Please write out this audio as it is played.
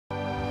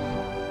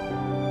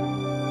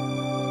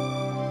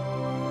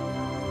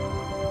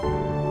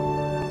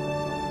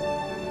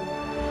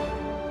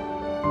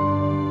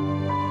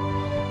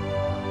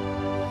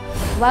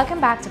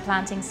Welcome back to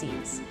Planting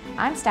Seeds.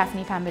 I'm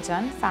Stephanie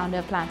Pemberton, founder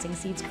of Planting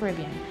Seeds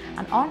Caribbean,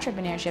 an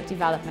entrepreneurship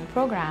development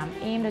program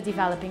aimed at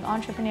developing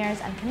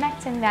entrepreneurs and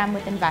connecting them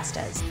with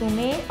investors who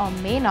may or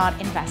may not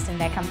invest in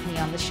their company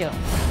on the show.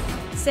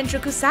 Sintra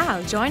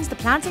Kusal joins the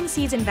Planting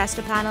Seeds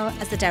investor panel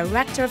as the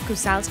director of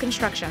Kusal's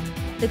Construction.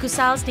 The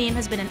Kusal's name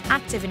has been an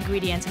active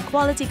ingredient in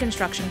quality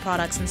construction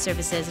products and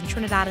services in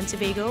Trinidad and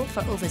Tobago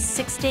for over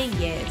 60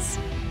 years.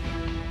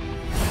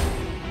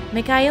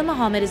 Mikhail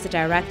Mohammed is the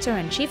Director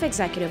and Chief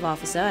Executive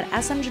Officer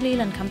at SM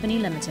Jaleel & Company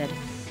Limited,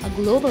 a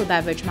global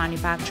beverage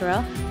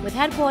manufacturer with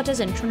headquarters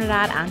in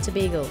Trinidad and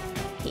Tobago.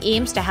 He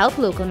aims to help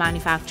local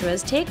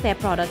manufacturers take their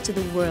product to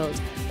the world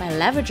by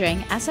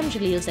leveraging SM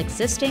Jaleel's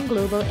existing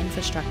global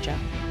infrastructure.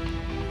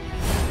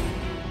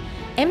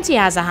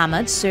 Imtiaz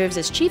Ahmed serves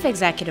as Chief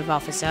Executive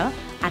Officer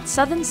at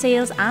Southern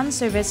Sales and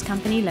Service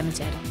Company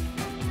Limited.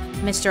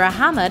 Mr.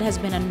 Ahmed has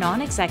been a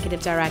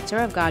non-executive director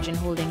of Guardian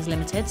Holdings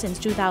Limited since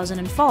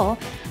 2004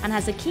 and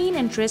has a keen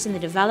interest in the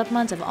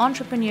development of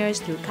entrepreneurs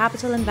through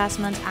capital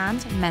investment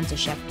and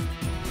mentorship.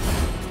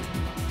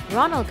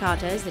 Ronald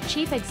Carter is the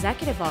Chief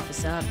Executive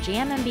Officer of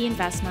JMMB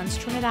Investments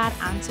Trinidad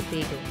and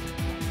Tobago.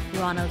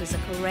 Ronald is a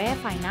career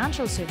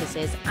financial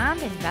services and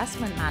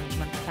investment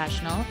management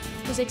professional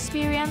whose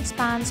experience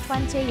spans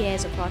 20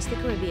 years across the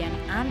Caribbean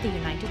and the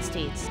United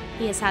States.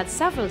 He has had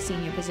several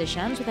senior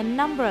positions with a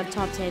number of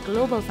top-tier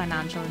global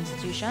financial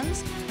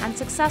institutions and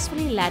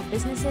successfully led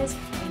businesses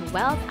in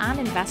wealth and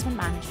investment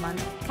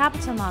management,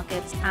 capital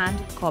markets, and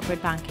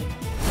corporate banking.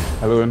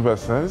 Hello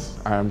investors,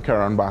 I am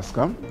Karan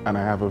Bascom and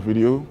I have a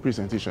video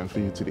presentation for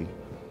you today.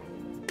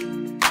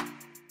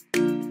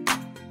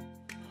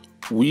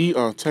 We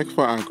are Tech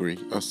for Agri,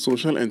 a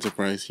social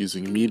enterprise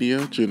using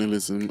media,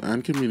 journalism,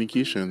 and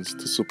communications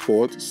to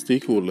support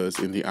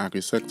stakeholders in the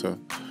agri sector.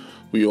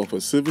 We offer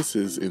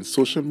services in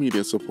social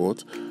media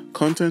support,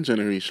 content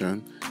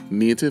generation,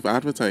 native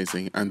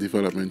advertising, and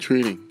development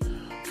training.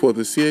 For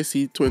the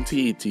CIC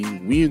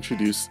 2018, we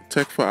introduced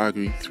Tech for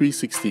Agri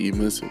 360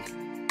 Immersive.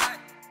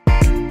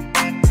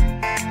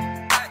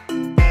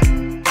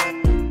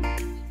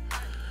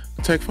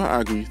 Tech for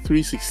Agri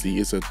 360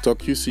 is a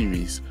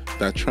docu-series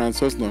that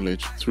transfers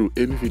knowledge through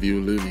in-video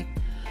learning.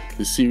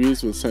 The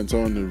series will center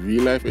on the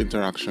real-life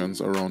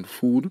interactions around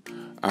food,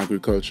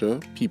 agriculture,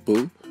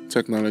 people,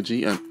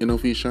 technology, and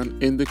innovation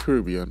in the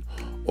Caribbean,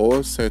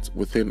 all set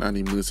within an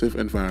immersive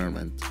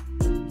environment.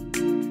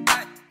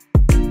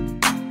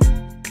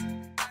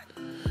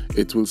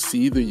 It will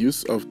see the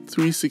use of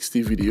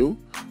 360 video,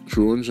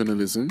 drone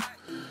journalism,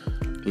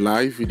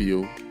 live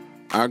video,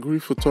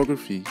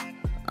 agri-photography,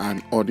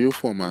 and audio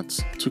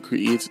formats to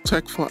create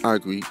Tech for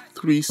Agri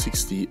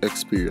 360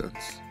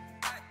 experience.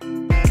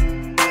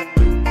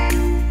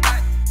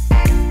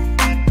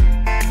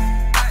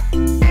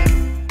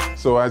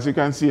 So as you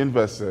can see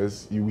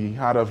investors, we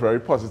had a very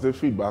positive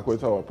feedback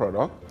with our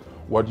product.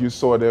 What you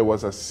saw there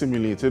was a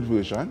simulated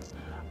version,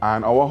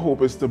 and our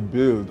hope is to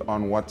build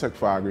on what Tech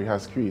for Agri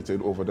has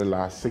created over the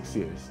last 6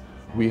 years.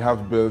 We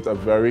have built a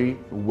very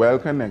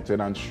well-connected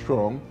and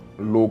strong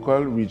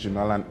local,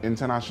 regional, and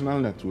international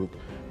network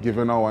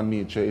given our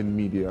nature in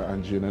media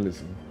and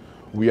journalism.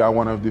 We are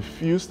one of the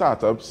few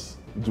startups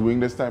doing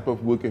this type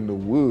of work in the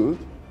world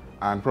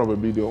and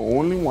probably the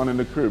only one in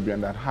the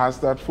Caribbean that has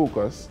that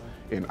focus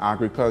in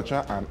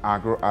agriculture and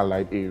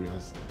agro-allied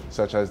areas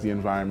such as the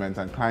environment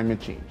and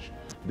climate change.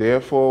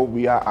 Therefore,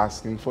 we are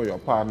asking for your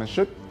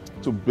partnership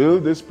to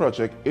build this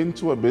project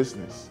into a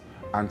business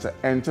and to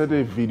enter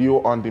the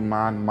video on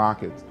demand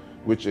market,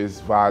 which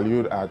is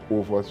valued at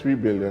over $3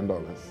 billion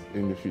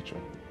in the future.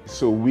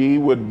 So we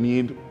would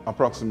need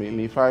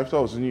approximately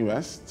 5,000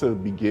 US to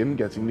begin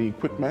getting the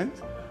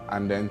equipment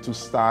and then to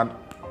start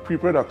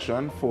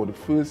pre-production for the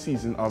first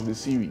season of the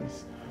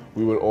series.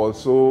 We will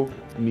also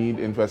need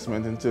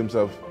investment in terms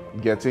of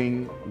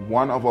getting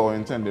one of our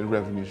intended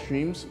revenue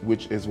streams,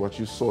 which is what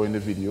you saw in the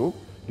video,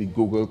 the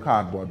Google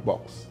Cardboard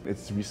box.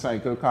 It's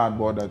recycled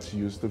cardboard that's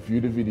used to view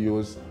the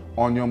videos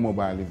on your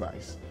mobile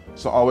device.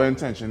 So our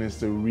intention is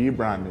to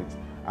rebrand it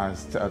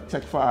as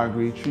Tech for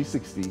Agri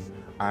 360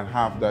 and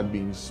have that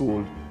being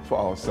sold for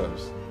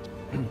ourselves.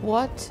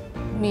 What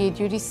made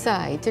you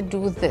decide to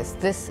do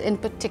this in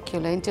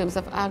particular in terms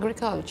of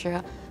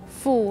agriculture,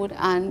 food,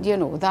 and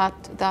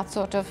that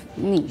sort of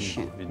niche?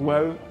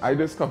 Well, I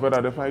discovered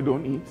that if I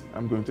don't eat,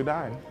 I'm going to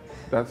die.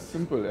 That's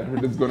simple.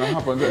 It's going to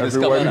happen to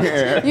everyone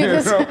here.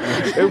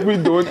 If we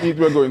don't eat,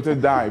 we're going to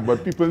die.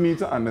 But people need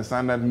to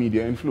understand that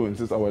media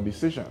influences our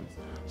decisions.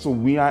 So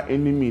we are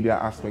in the media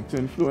aspect to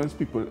influence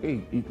people.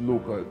 Hey, eat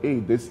local.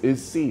 Hey, this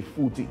is safe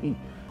food to eat.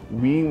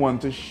 We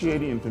want to share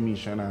the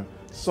information and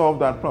solve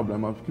that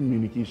problem of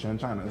communication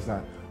channels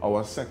that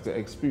our sector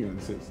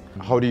experiences.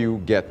 How do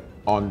you get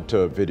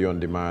onto video on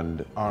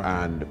demand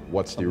and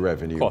what's the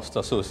revenue? Cost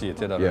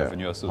associated and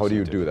revenue associated. How do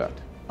you do that?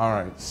 All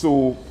right,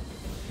 so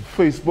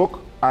Facebook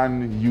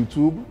and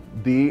YouTube,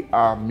 they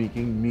are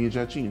making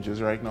major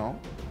changes right now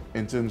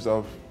in terms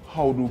of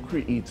how do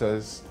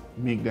creators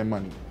make their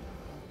money.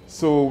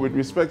 So with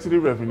respect to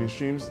the revenue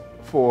streams,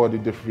 for the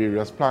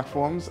various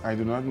platforms, I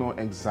do not know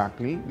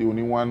exactly.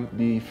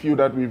 The few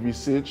that we've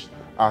researched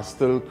are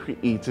still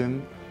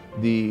creating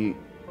the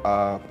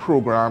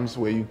programs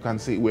where you can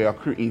say, where a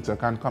creator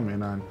can come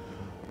in and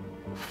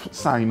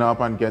sign up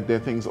and get their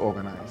things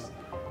organized.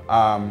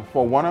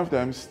 For one of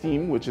them,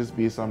 Steam, which is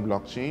based on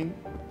blockchain,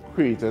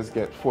 creators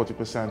get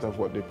 40% of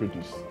what they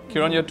produce.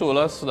 Kieran, you told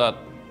us that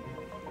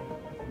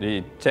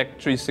the Tech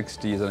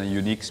 360 is in a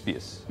unique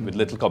space with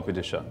little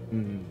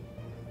competition.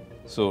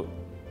 So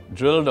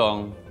drill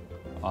down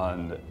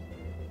on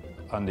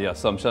the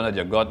assumption that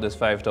you got this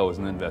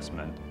 5,000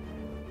 investment.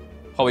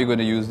 How are you going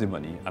to use the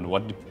money and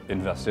what the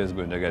investor is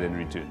going to get in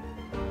return?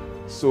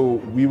 So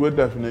we would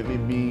definitely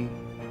be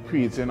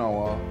creating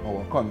our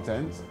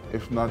content.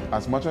 If not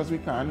as much as we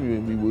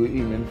can, we were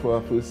aiming for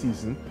a first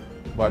season,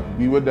 but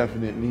we would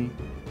definitely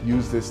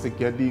use this to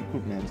get the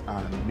equipment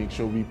and make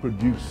sure we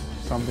produce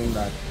something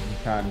that we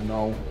can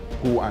now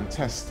go and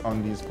test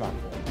on these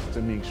platforms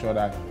to make sure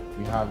that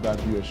we have that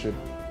viewership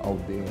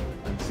out there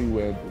and see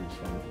where it goes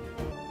from.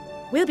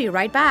 We'll be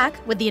right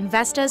back with the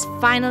investors'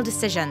 final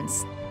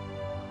decisions.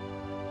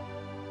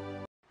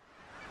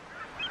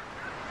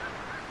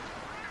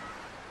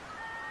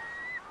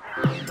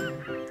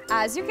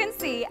 As you can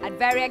see at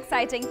Very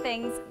Exciting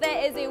Things,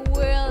 there is a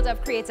world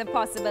of creative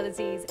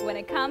possibilities when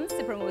it comes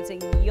to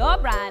promoting your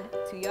brand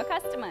to your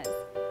customers.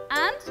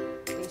 And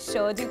they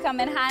sure do come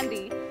in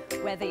handy,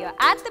 whether you're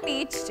at the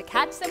beach to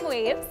catch some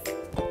waves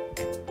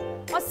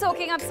or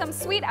soaking up some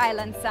sweet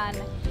island sun.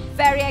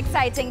 Very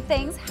Exciting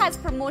Things has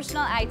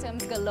promotional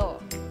items galore.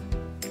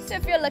 So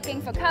if you're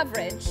looking for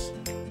coverage,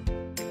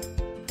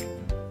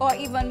 or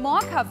even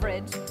more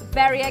coverage,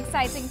 Very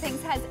Exciting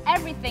Things has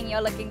everything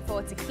you're looking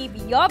for to keep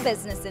your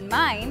business in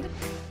mind.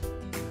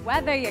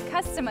 Whether your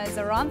customers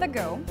are on the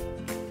go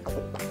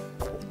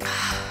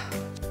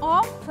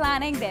or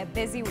planning their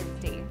busy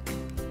weekday.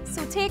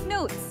 So take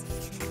notes.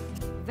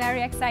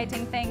 Very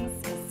Exciting Things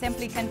is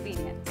simply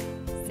convenient,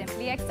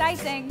 simply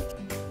exciting,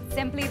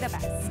 simply the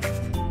best.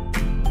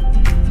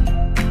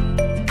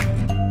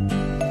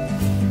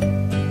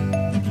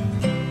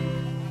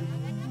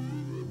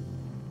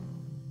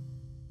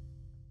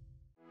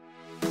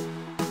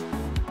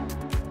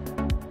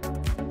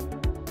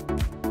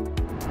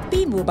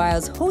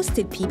 Mobile's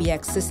hosted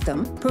PBX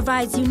system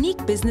provides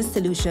unique business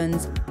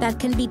solutions that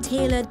can be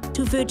tailored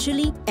to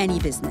virtually any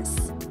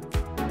business.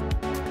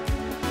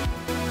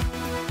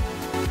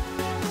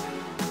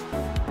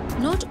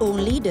 Not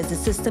only does the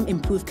system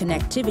improve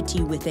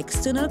connectivity with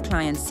external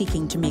clients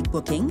seeking to make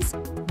bookings,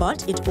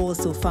 but it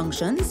also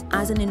functions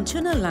as an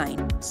internal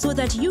line so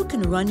that you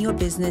can run your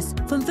business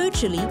from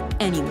virtually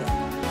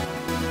anywhere.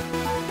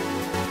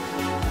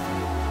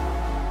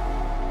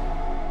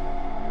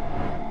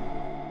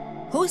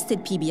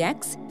 Hosted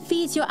PBX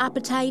feeds your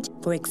appetite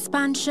for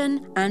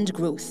expansion and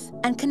growth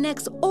and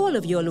connects all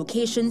of your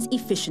locations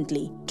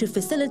efficiently to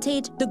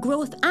facilitate the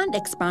growth and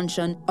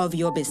expansion of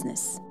your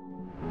business.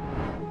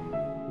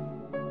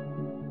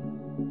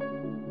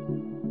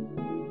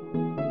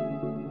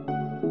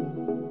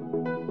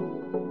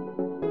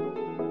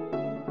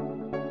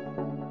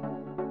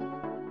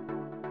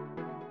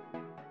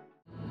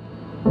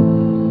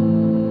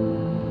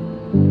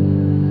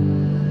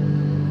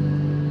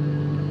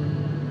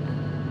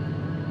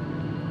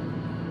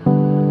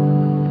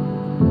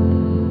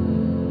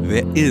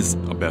 There is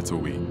a better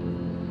way.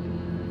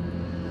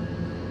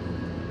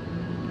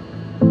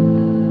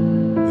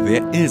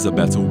 There is a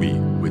better way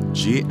with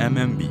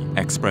JMMB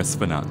Express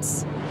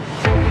Finance.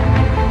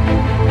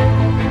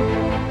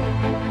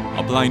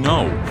 Apply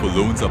now for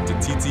loans up to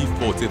TT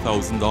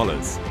 $40,000.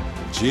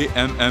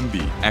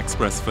 JMMB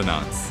Express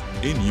Finance,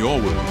 in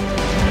your world.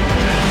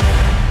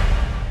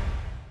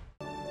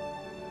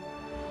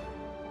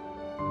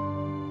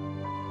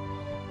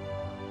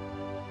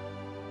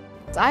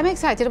 I'm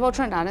excited about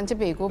Trinidad and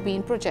Tobago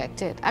being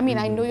projected. I mean,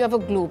 I know you have a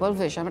global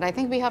vision, but I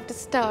think we have to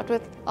start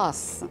with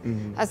us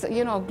as,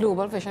 you know,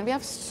 global vision. We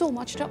have so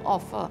much to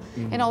offer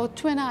in our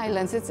twin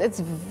islands. It's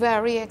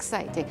very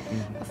exciting.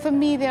 For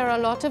me, there are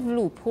a lot of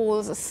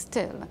loopholes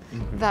still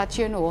that,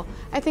 you know,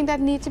 I think that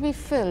need to be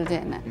filled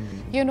in.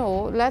 You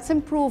know, let's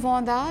improve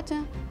on that.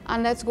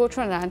 And let's go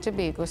Trinidad and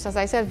Tobago. So as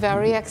I said,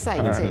 very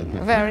exciting,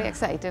 very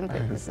exciting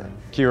things.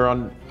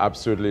 Kieran,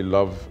 absolutely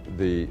love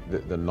the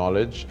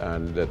knowledge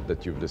and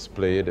that you've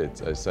displayed.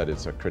 I said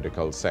it's a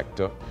critical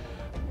sector.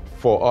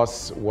 For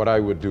us, what I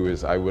would do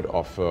is I would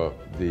offer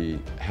the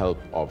help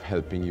of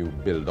helping you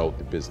build out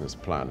the business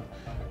plan.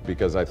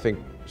 Because I think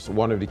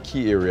one of the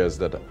key areas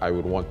that I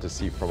would want to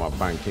see from a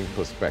banking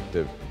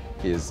perspective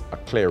is a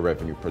clear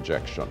revenue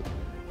projection.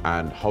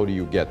 And how do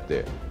you get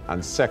there?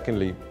 And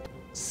secondly,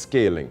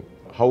 scaling.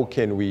 How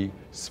can we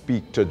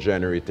speak to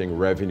generating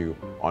revenue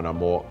on a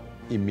more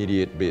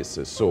immediate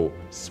basis? So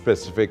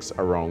specifics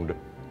around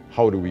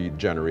how do we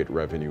generate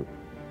revenue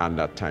and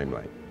that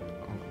timeline.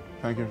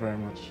 Thank you very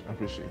much. I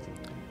appreciate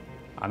it.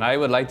 And I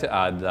would like to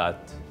add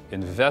that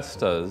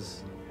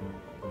investors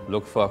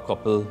look for a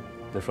couple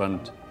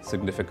different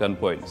significant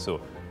points.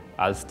 So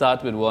I'll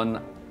start with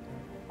one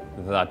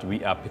that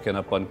we are picking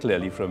up on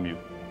clearly from you.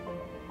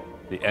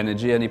 the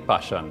energy and the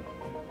passion.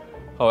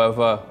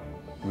 However,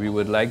 we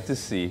would like to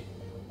see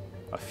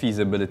a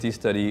feasibility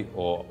study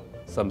or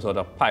some sort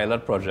of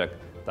pilot project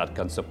that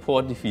can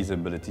support the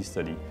feasibility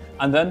study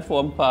and then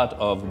form part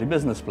of the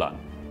business plan.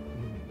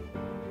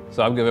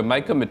 So I'm giving my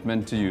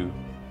commitment to you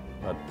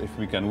that if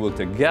we can work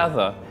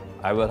together,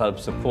 I will help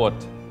support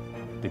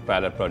the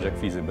pilot project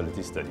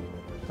feasibility study.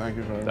 Thank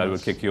you very much. That will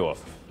kick you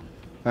off.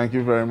 Thank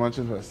you very much,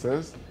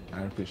 investors.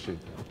 I appreciate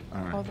it.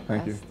 All right.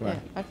 Thank you. Bye.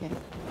 Yeah, okay.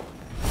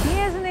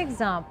 Here's an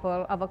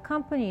example of a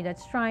company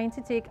that's trying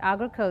to take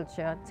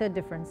agriculture to a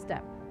different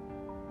step.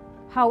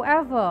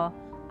 However,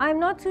 I'm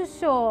not too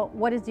sure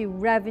what is the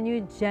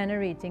revenue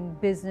generating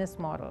business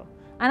model.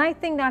 And I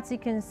think that's a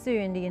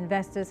concern the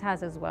investors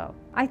has as well.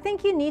 I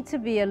think you need to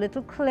be a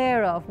little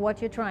clearer of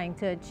what you're trying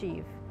to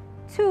achieve.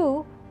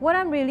 Two, what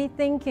I'm really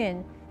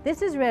thinking,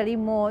 this is really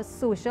more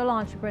social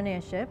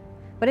entrepreneurship,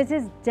 but it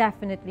is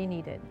definitely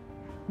needed.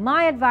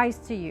 My advice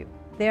to you,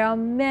 there are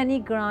many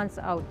grants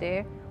out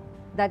there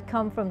that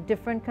come from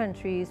different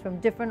countries, from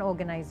different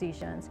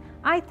organizations.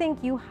 I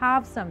think you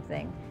have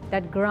something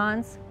that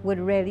grants would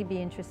really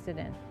be interested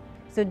in.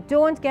 So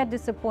don't get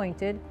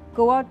disappointed,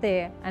 go out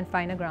there and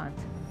find a grant.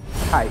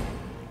 Hi,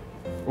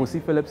 O.C.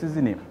 Phillips is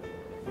the name,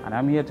 and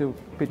I'm here to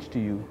pitch to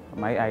you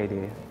my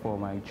idea for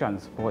my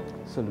transport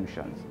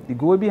solutions. The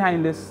goal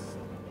behind this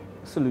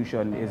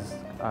solution is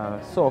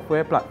a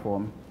software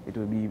platform. It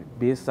will be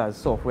based as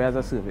software as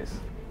a service.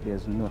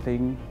 There's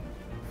nothing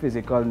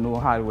physical, no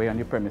hardware on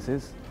the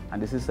premises,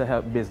 and this is to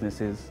help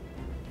businesses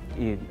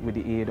with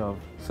the aid of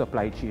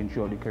supply chain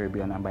throughout the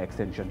Caribbean and by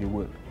extension the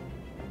world.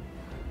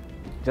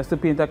 Just to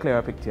paint a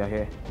clearer picture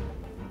here,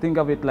 think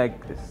of it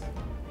like this.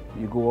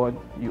 You go on,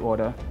 you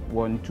order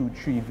 1, 2,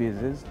 3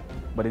 vases,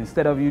 but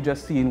instead of you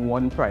just seeing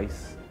one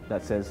price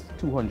that says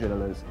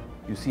 $200,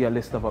 you see a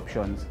list of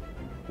options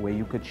where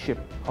you could ship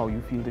how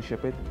you feel to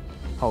ship it,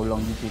 how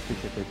long you take to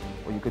ship it,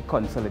 or you could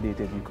consolidate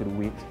it, you could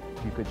wait,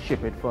 you could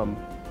ship it from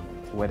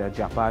whether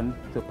Japan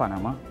to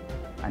Panama,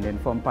 and then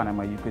from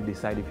Panama you could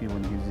decide if you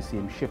want to use the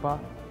same shipper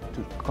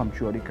to come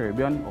through the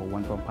Caribbean, or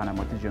one from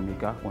Panama to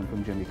Jamaica, one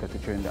from Jamaica to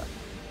Trinidad.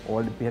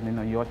 All depending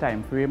on your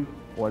time frame,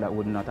 all that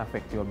would not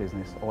affect your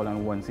business, all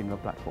on one single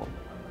platform.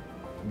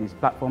 This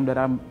platform that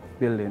I'm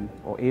building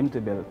or aim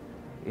to build,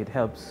 it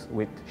helps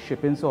with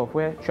shipping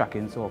software,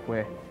 tracking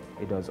software,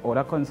 it does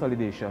order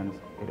consolidations,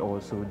 it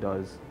also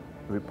does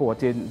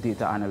reporting,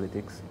 data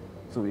analytics.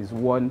 So it's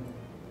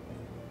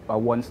a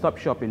one-stop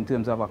shop in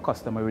terms of a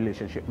customer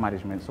relationship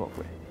management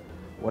software.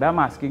 What I'm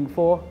asking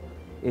for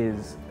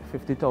is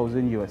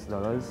 $50,000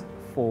 US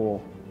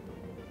for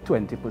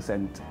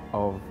 20%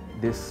 of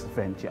this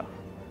venture.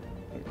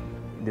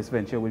 This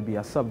venture will be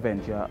a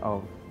sub-venture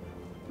of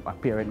a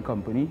parent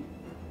company.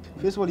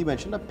 First of all, you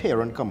mentioned a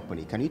parent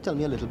company. Can you tell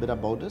me a little bit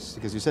about this?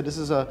 Because you said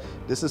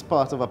this is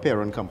part of a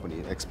parent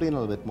company. Explain a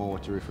little bit more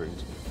what you're referring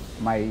to.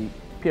 My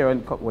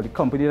parent, the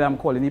company that I'm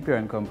calling the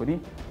parent company,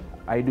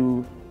 I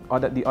do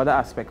the other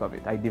aspect of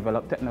it. I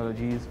develop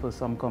technologies for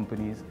some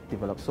companies,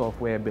 develop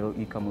software, build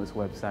e-commerce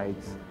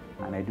websites,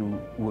 and I do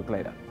work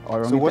like that.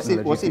 So what's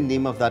the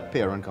name of that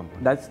parent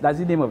company? That's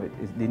the name of it.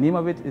 The name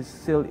of it is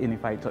still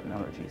Unified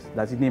Technologies.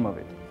 That's the name of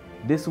it.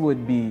 This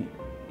would be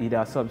either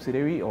a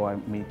subsidiary or I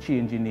may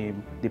change the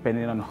name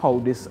depending on how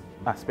this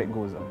aspect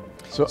goes on.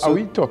 So are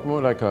we talking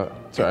more like an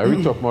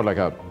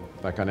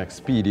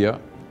Expedia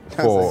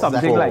for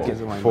something like it?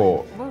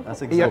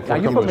 That's exactly.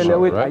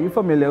 Are you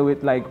familiar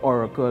with like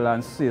Oracle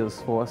and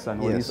Salesforce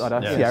and all these other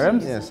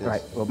CRMs? Yes.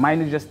 Right. Well, mine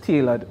is just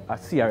tailored a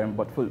CRM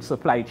but for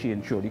supply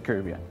chain through the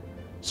Caribbean.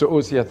 So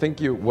OC, I think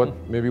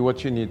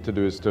what you need to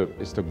do is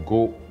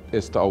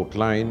to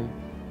outline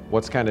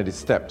what's kind of the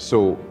steps.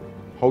 So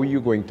how are you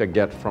going to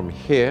get from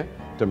here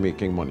to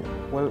making money?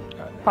 Well,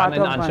 and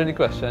in answering the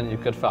question, you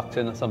could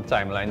factor in some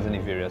timelines in the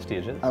various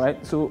stages. All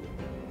right. So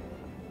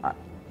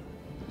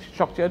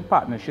structured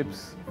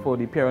partnerships for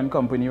the parent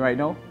company right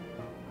now.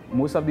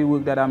 Most of the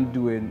work that I'm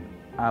doing,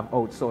 I've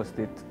outsourced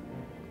it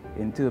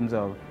in terms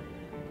of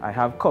I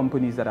have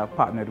companies that I've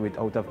partnered with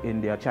out of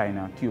India,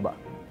 China, Cuba.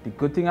 The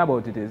good thing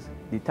about it is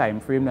the time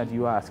frame that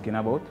you are asking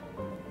about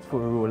for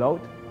a rollout,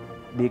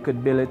 they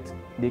could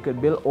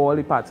build all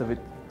the parts of it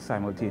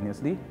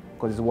simultaneously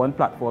because it's one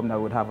platform that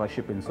would have a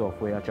shipping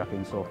software, a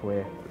tracking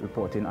software,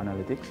 reporting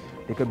analytics.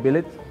 They could build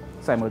it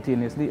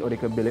simultaneously or they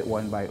could build it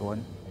one by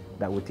one.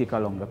 That would take a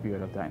longer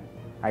period of time.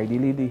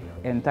 Ideally, the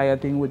entire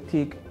thing would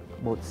take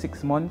about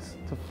 6 months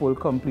to full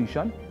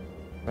completion.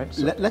 Right?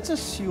 So let's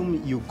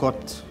assume you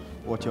got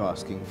what you're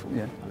asking for.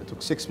 Yeah. And it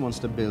took 6 months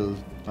to build,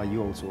 and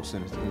you also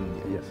sent it to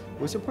India. Yes.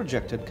 What's your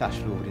projected cash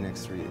flow over the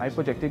next 3 years? my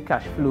projected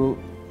cash flow,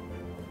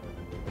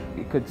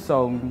 it could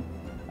sound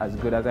as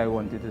good as I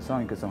want it to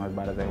sound, it could sound as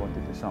bad as I want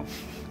it to sound.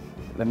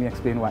 Let me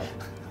explain why.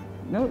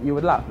 No, you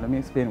would laugh. Let me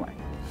explain why.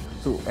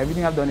 So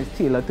everything I've done is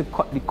tailored to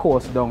cut the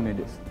cost down in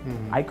this.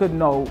 I could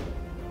now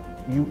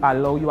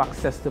allow you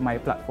access to my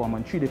platform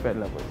on 3 different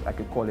levels. I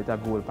could call it a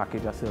gold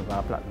package, a silver,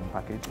 a platinum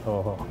package.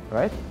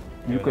 Right?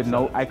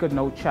 I could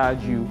now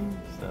charge you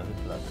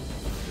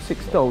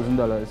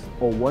 $6,000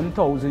 or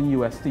 $1,000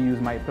 US to use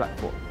my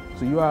platform.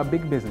 So you are a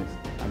big business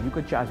and I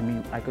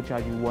could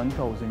charge you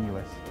 1,000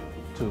 US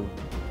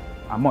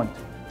a month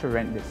to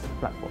rent this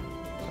platform.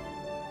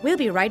 We'll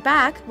be right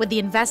back with the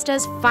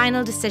investors'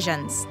 final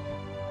decisions.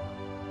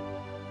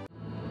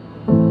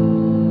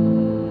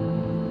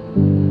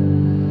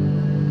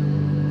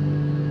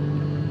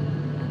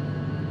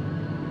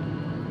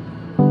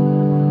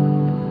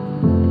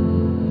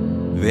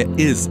 There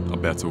is a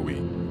better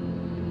way.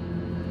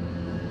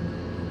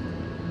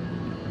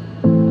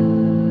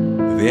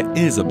 There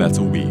is a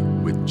better way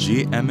with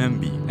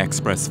JMMB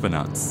Express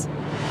Finance.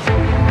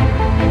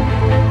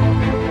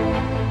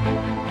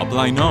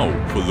 Apply now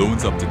for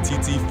loans up to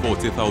TT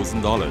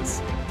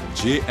 $40,000.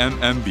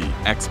 JMMB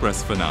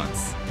Express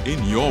Finance.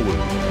 In your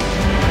world.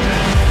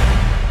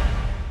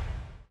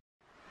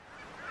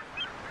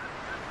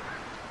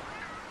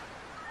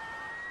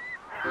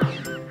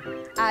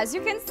 As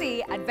you can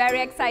see, at Very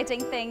Exciting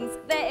Things,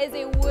 there is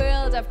a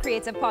world of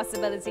creative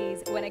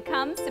possibilities when it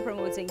comes to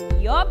promoting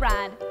your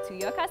brand to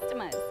your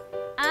customers.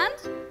 And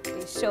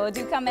they sure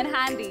do come in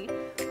handy,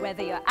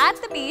 whether you're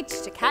at the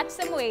beach to catch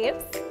some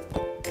waves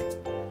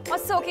or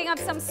soaking up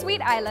some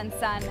sweet island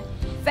sun.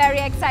 Very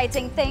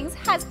Exciting Things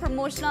has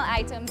promotional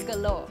items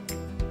galore.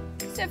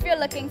 So if you're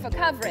looking for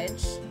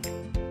coverage,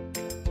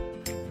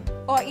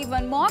 or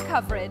even more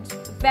coverage,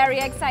 Very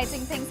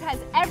Exciting Things has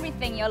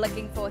everything you're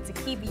looking for to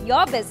keep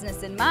your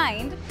business in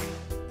mind,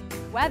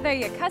 whether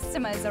your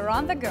customers are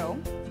on the go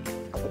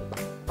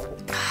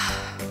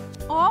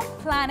or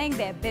planning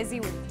their busy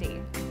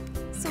weekday.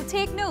 So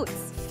take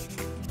notes.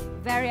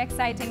 Very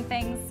Exciting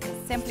Things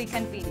is simply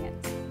convenient,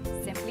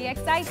 simply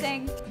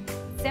exciting,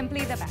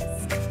 simply the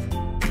best.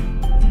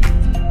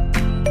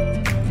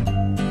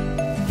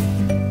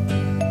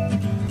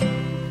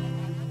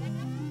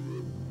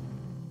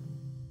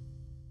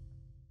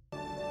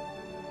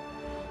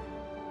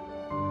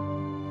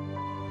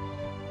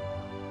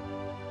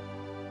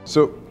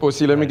 So,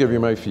 Osi, let me give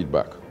you my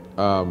feedback.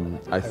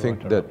 I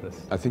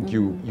think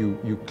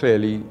you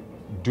clearly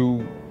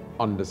do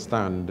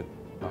understand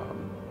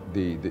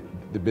the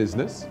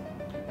business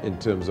in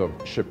terms of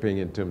shipping,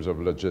 in terms of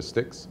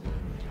logistics.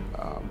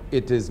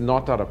 It is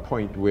not at a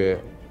point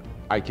where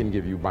I can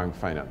give you bank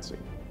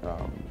financing.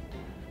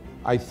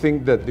 I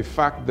think that the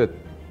fact that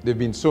there have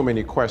been so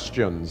many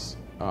questions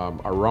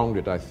around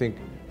it, I think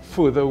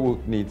further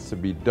work needs to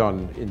be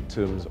done in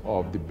terms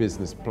of the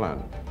business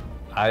plan.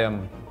 I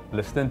am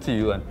listening to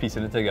you and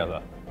piecing it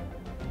together.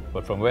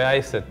 But from where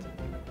I sit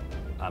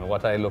and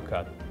what I look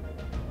at,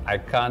 I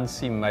can't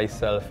see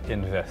myself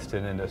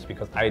investing in this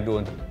because I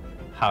don't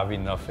have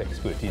enough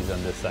expertise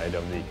on this side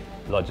of the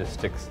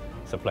logistics,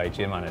 supply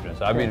chain management.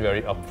 So I've been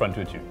very upfront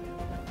with you.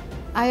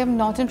 I am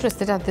not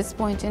interested at this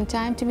point in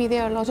time. To me,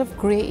 there are a lot of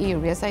gray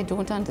areas I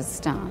don't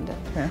understand.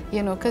 Yeah.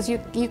 You know, because you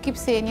keep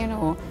saying, you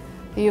know,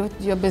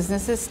 your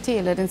business is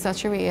tailored in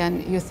such a way,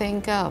 and you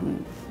think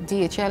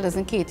DHL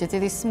doesn't cater to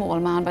the small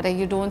man, but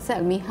you don't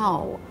tell me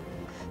how.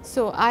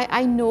 So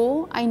I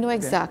know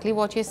exactly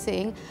what you're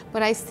saying,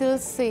 but I still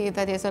say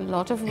that there's a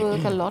lot of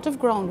work, a lot of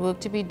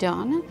groundwork to be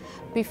done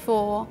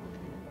before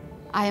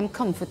I am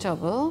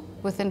comfortable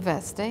with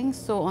investing.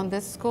 So on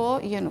this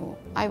score, you know,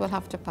 I will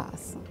have to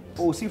pass.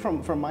 Oh, see,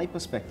 from my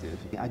perspective,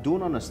 I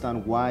don't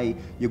understand why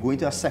you're going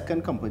to a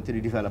second company to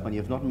develop and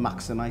you've not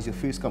maximized your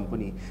first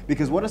company.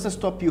 Because what does it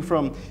stop you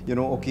from, you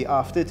know, okay,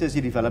 after it is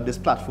you develop this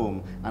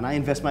platform and I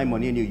invest my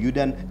money in you, you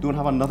then don't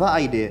have another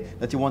idea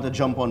that you want to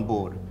jump on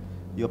board.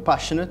 You're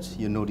passionate,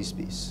 you know the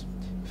space.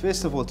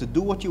 First of all, to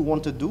do what you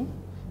want to do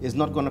is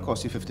not going to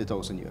cost you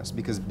 50,000 US,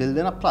 because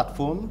building a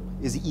platform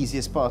is the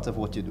easiest part of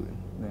what you're doing.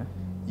 Yeah.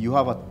 You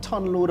have a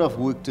ton load of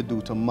work to do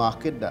to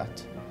market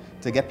that,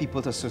 to get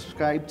people to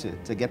subscribe to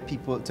it, to get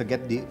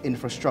the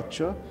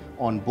infrastructure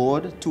on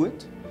board to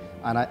it.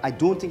 And I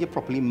don't think you're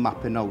properly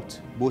mapping out,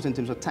 both in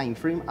terms of time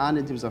frame and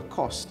in terms of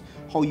cost,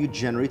 how you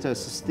generate a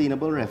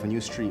sustainable revenue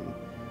stream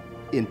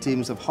in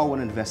terms of how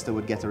an investor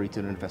would get a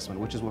return on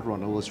investment, which is what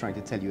Ronald was trying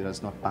to tell you,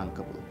 that's not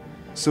bankable.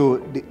 So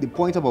the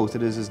point about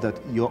it is that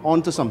you're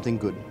onto something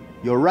good.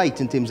 You're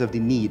right in terms of the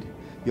need.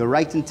 You're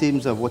right in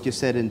terms of what you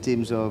said in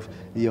terms of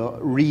your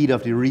read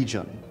of the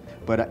region.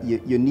 But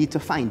you need to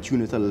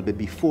fine-tune it a little bit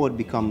before it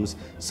becomes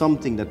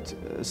something that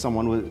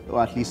someone will,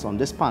 or at least on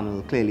this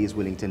panel, clearly is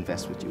willing to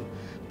invest with you.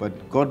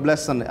 But God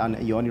bless,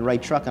 and you're on the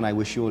right track, and I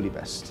wish you all the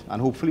best. And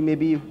hopefully,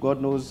 maybe,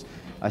 God knows,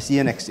 I see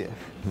you next year.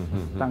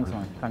 Thanks,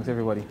 man. Thanks,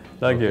 everybody.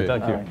 Thank you.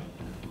 Thank you. Right.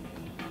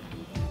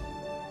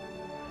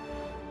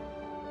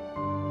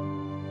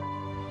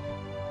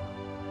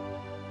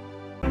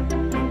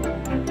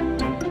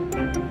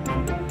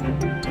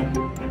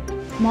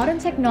 Modern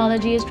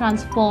technology is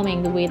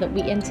transforming the way that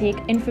we intake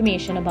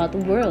information about the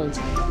world.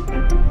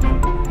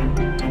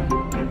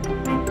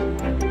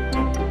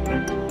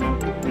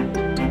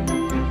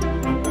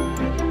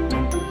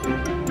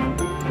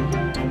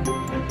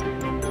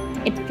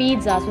 It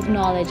feeds us with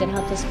knowledge and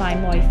helps us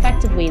find more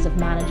effective ways of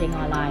managing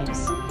our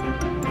lives.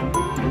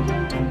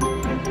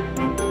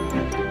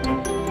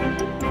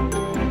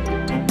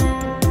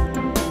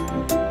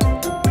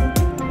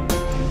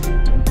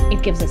 It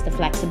It gives us the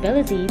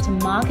flexibility to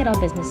market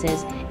our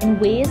businesses in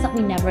ways that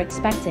we never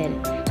expected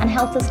and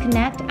helps us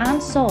connect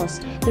and source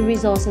the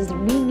resources that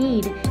we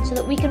need so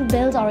that we can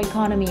build our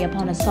economy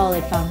upon a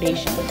solid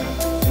foundation.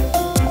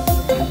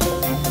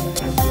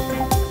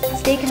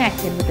 Stay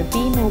connected with the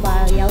Be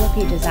Mobile Yellow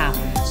Pages app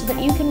so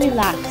that you can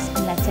relax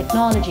and let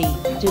technology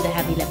do the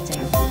heavy lifting.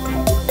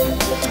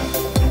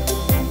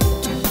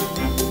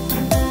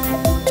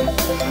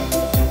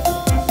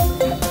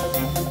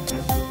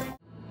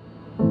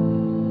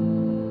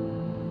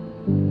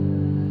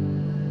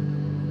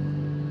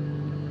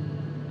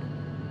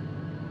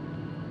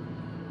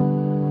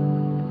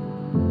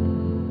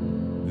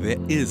 There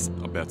is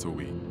a better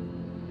way.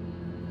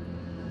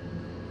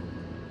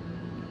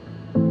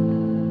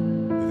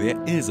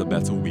 There is a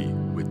better way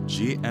with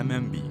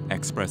JMMB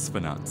Express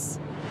Finance.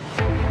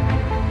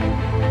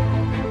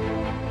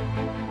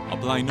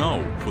 Apply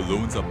now for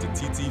loans up to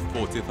TT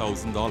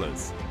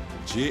 $40,000.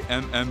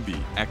 JMMB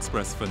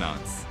Express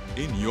Finance.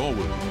 In your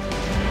world.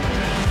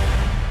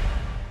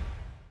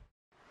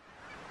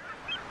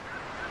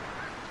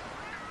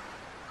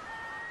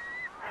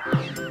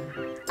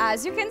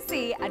 As you can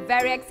see at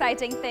Very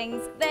Exciting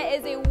Things, there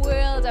is a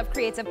world of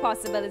creative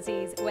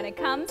possibilities when it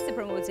comes to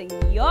promoting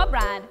your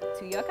brand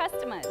to your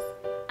customers.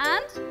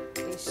 And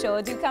they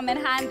sure do come in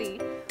handy,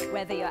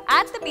 whether you're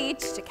at the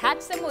beach to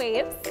catch some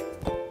waves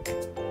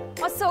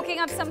or soaking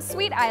up some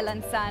sweet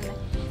island sun.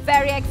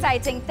 Very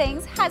Exciting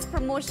Things has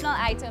promotional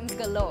items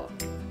galore.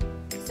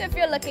 So if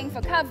you're looking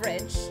for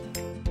coverage,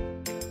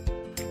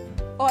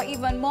 or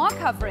even more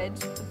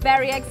coverage,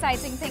 Very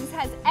Exciting Things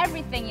has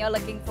everything you're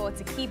looking for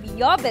to keep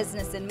your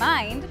business in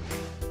mind.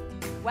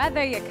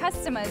 Whether your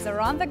customers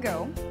are on the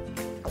go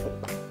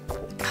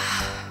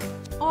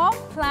or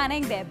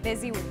planning their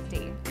busy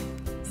weekday.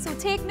 So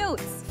take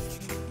notes.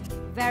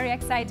 Very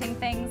Exciting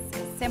Things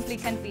is simply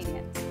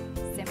convenient,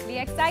 simply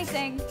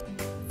exciting,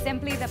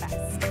 simply the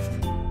best.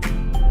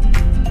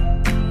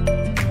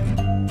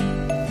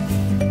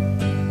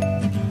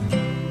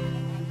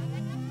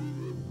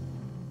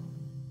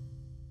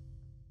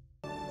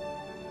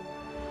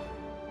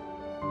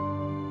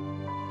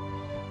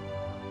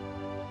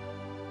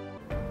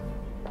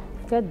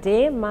 Good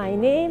day, my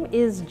name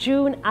is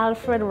June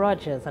Alfred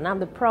Rogers and I'm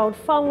the proud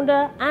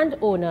founder and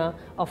owner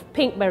of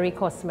Pinkberry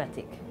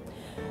Cosmetic.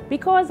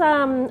 Because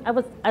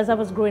as I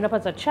was growing up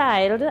as a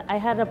child, I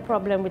had a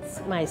problem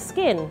with my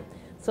skin,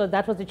 so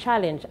that was the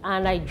challenge,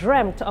 and I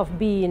dreamt of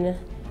being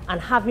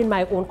and having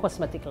my own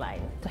cosmetic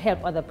line to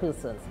help other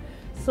persons.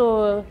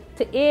 So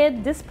to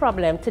aid this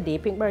problem today,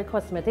 Pinkberry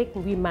Cosmetic,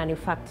 we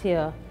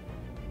manufacture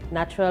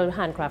natural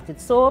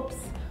handcrafted soaps.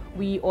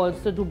 We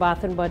also do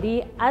bath and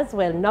body, as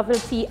well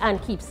novelty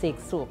and keepsake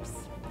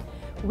soaps.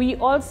 We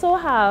also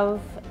have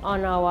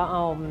on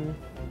our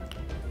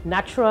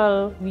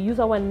we use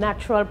our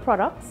natural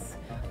products,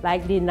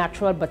 like the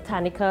natural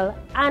botanical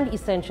and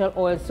essential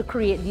oils to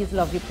create these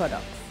lovely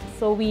products.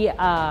 So we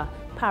are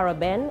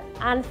paraben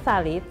and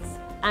phthalates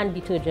and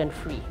detergent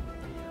free.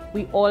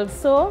 We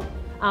also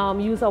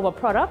use our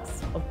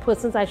products, or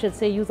persons I should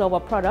say use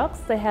our products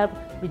to help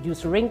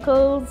reduce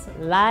wrinkles,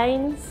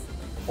 lines,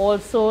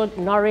 also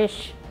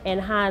nourish,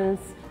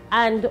 enhance,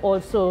 and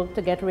also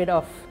to get rid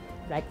of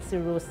like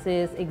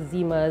cirrhosis,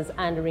 eczemas,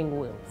 and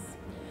ringworms.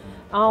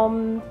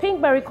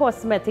 Pinkberry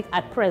Cosmetic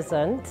at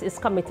present is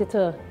committed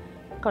to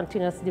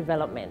continuous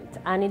development,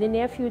 and in the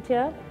near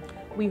future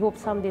we hope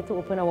someday to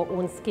open our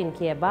own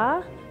skincare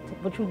bar,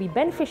 which will be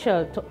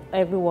beneficial to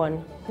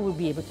everyone who will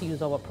be able to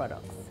use our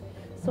products.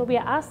 So we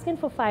are asking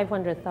for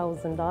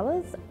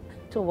 $500,000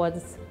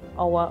 towards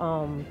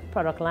our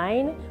product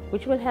line,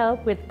 which will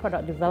help with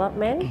product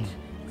development,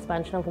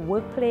 expansion of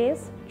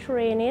workplace,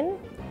 training.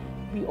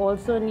 We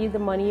also need the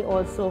money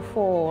also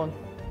for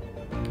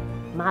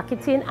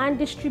marketing and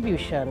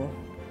distribution.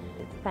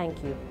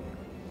 Thank you.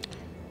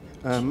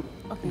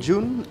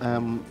 June,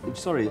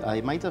 sorry,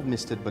 I might have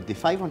missed it, but the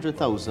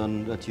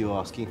 $500,000 that you're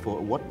asking for,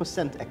 what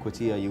 %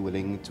 equity are you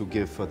willing to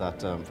give for that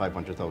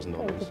 $500,000?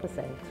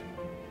 20%.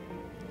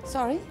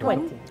 Sorry?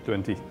 20.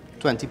 20.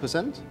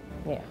 20%?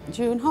 Yeah.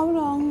 June, how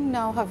long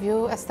now have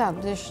you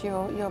established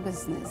your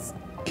business?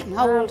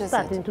 How old is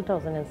started it? in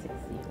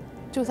 2016.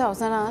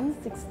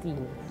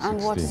 2016.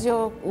 And what is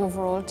your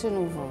overall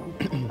turnover?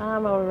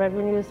 Our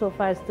revenue so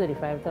far is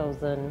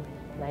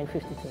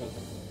 $35,953.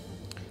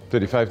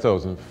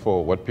 35,000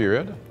 for what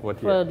period?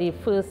 What year? For the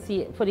first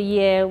year, for the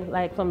year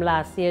like from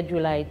last year,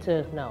 July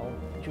to now,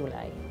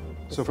 July.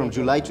 So from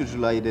July to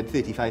July, you did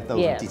 $35,000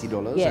 Yes. TT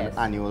dollars Yes. in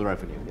annual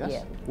revenue, yes?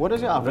 Yeah. What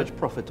is your average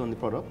profit on the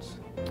products?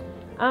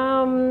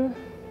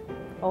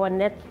 Our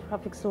net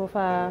profit so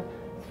far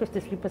is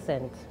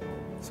 53%.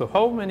 So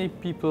how many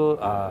people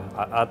are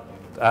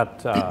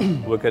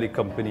work at the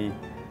company,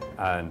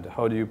 and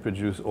how do you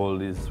produce all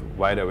these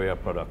wide array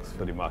of products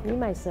for the market? Me,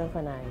 myself,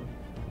 and I.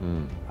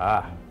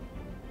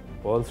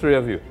 All three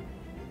of you.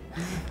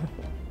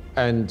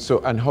 And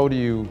how do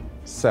you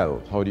sell?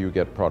 How do you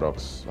get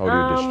products? How do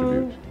you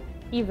distribute?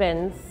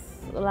 Events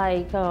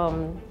like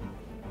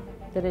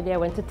the other day I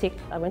went to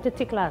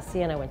TIC last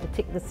year and I went to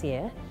TIC this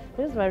year,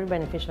 It was very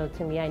beneficial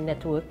to me. I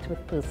networked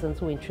with persons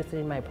who were interested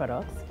in my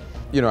products.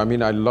 You know, I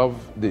mean, I love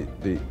the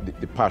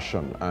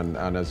passion, and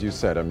as you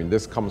said, I mean,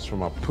 this comes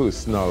from a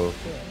personal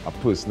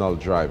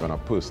drive and a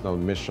personal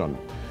mission.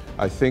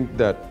 I think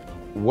that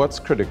what's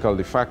critical,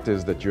 the fact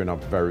is that you're in a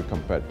very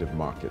competitive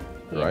market,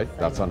 right? Yes,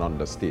 That's an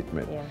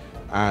understatement. Yeah.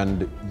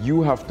 And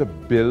you have to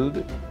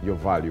build your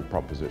value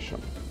proposition.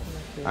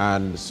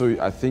 And so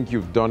I think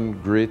you've done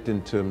great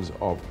in terms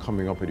of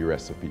coming up with your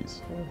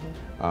recipes.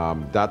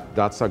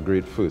 That's a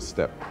great first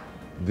step.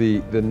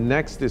 The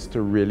next is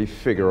to really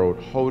figure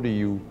out how do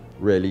you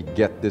really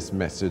get this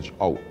message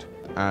out.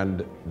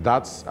 And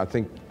that's, I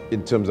think,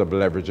 in terms of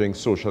leveraging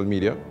social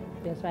media.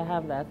 Yes, I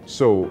have that.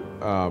 So,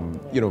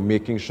 you know,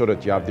 making sure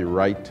that you have the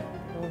right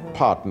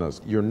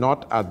partners. You're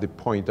not at the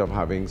point of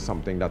having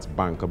something that's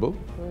bankable.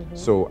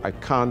 So I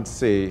can't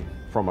say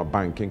from a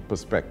banking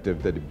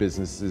perspective that the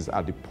business is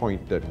at the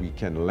point that we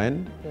can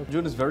lend.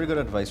 June, is very good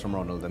advice from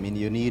Ronald. I mean,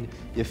 you need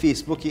your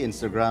Facebook, your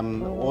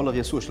Instagram, all of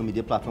your social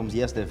media platforms.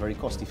 Yes, they're very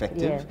cost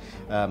effective.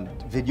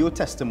 Video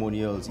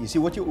testimonials. You see,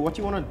 what you want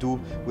to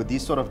do with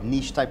these sort of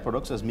niche type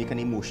products is make an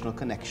emotional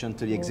connection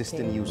to the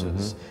existing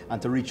users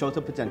and to reach out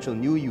to potential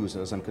new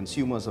users and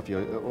consumers of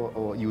your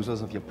or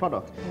users of your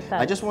product.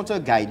 I just want to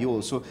guide you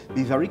also.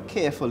 Be very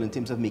careful in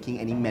terms of making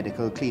any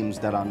medical claims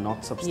that are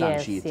not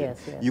substantiated.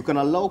 You can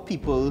allow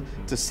people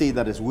to say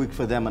that it's worked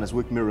for them and it's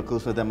worked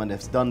miracles for them and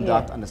it's done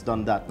that and it's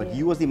done that. But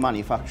you as the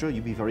manufacturer, you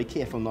be very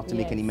careful not to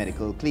make any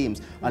medical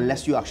claims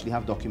unless you actually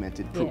have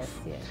documented proof.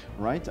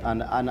 Right?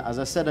 And as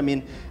I said, I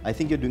mean, I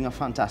think you're doing a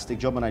fantastic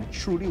job and I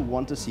truly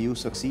want to see you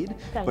succeed.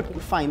 But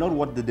find out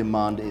what the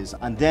demand is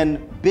and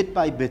then bit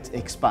by bit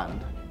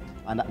expand.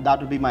 And that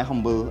would be my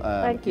humble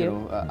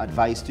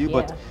advice to you.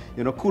 But,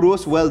 you know,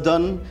 kudos, well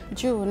done.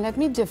 June, let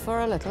me differ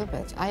a little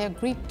bit. I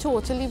agree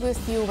totally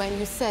with you when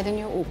you said in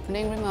your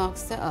opening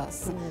remarks to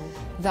us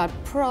that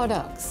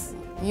products,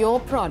 your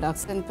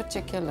products in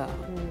particular,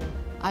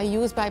 are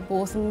used by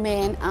both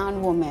men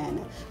and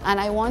women. And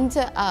I want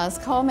to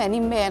ask how many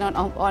men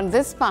on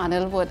this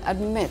panel would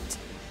admit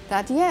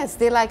that, yes,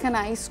 they like an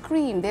ice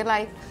cream, they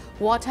like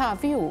what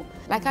have you.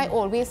 Like I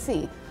always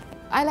say,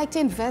 I like to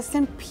invest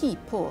in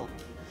people.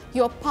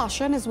 Your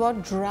passion is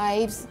what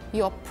drives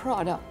your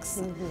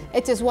products.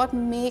 It is what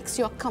makes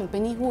your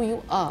company who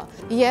you are.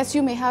 Yes,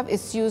 you may have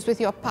issues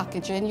with your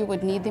packaging, you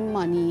would need the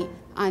money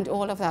and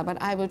all of that, but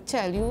I will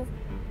tell you,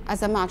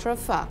 as a matter of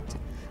fact,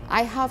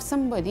 I have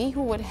somebody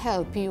who would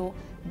help you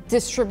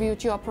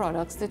distribute your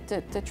products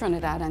to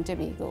Trinidad and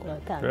Tobago,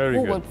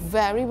 who would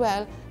very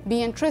well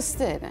be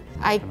interested.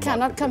 I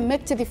cannot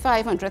commit to the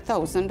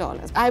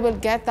 $500,000. I will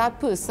get that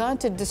person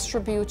to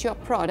distribute your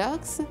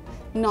products,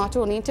 not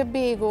only in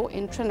Tobago,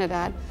 in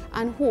Trinidad,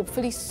 and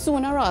hopefully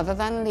sooner rather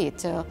than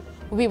later,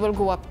 we will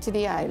go up to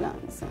the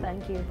islands.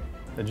 Thank you.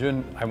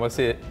 June, I must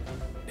say,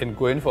 in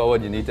going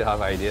forward, you need to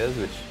have ideas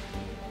which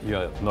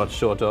you're not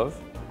short of.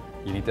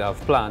 You need to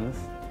have plans.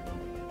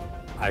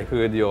 I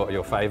heard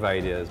your 5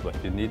 ideas, but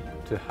you need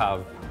to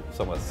have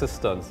some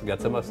assistance,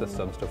 get some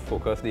assistance to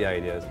focus the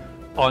ideas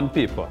on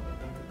paper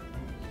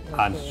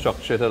and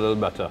structure it a little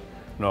better.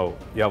 Now,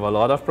 you have a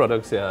lot of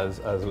products here,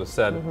 as was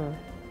said,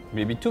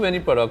 maybe too many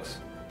products,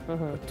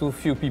 but too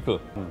few people.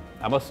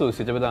 I'm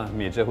associated with a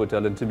major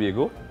hotel in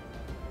Tobago,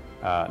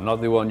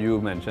 not the one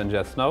you mentioned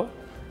just now,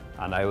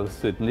 and I will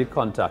certainly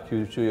contact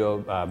you through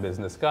your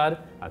business card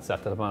and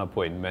set up an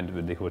appointment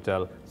with the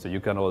hotel so you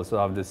can also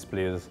have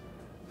displays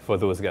for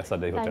those guests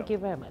at the hotel. Thank you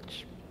very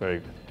much. Very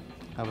good.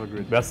 Have a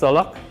great day. Best of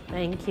luck.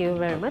 Thank you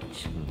very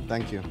much.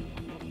 Thank you.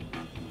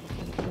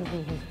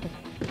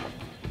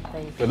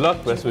 Good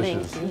luck. Best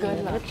wishes.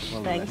 Good luck.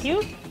 Thank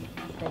you.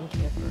 Thank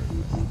you.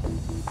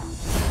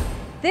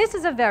 This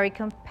is a very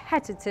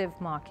competitive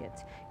market.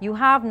 You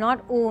have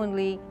not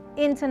only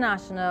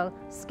international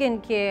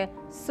skincare,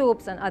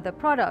 soaps and other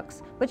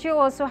products, but you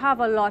also have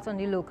a lot on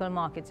the local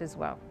market as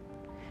well.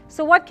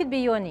 So what could be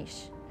your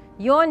niche?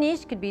 Your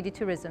niche could be the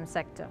tourism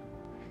sector.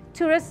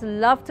 Tourists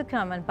love to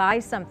come and buy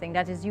something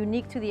that is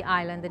unique to the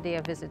island that they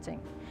are visiting.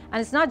 And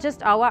it's not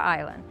just our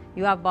island.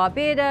 You have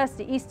Barbados,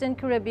 the Eastern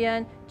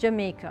Caribbean,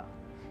 Jamaica.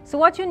 So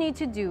what you need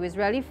to do is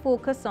really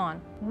focus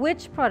on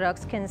which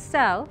products can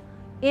sell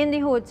in the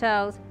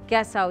hotels,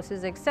 guest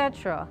houses,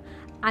 etc.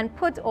 and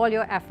put all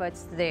your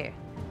efforts there.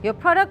 Your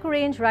product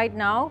range right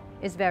now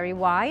is very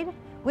wide,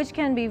 which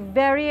can be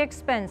very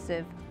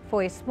expensive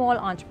for a small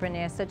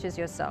entrepreneur such as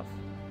yourself.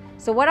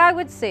 So what I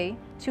would say,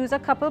 choose a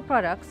couple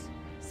products,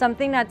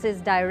 something that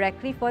is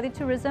directly for the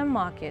tourism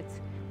market,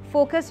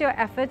 focus your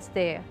efforts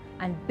there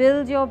and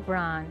build your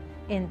brand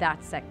in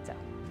that sector.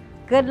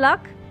 Good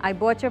luck. I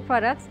bought your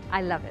products.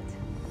 I love it.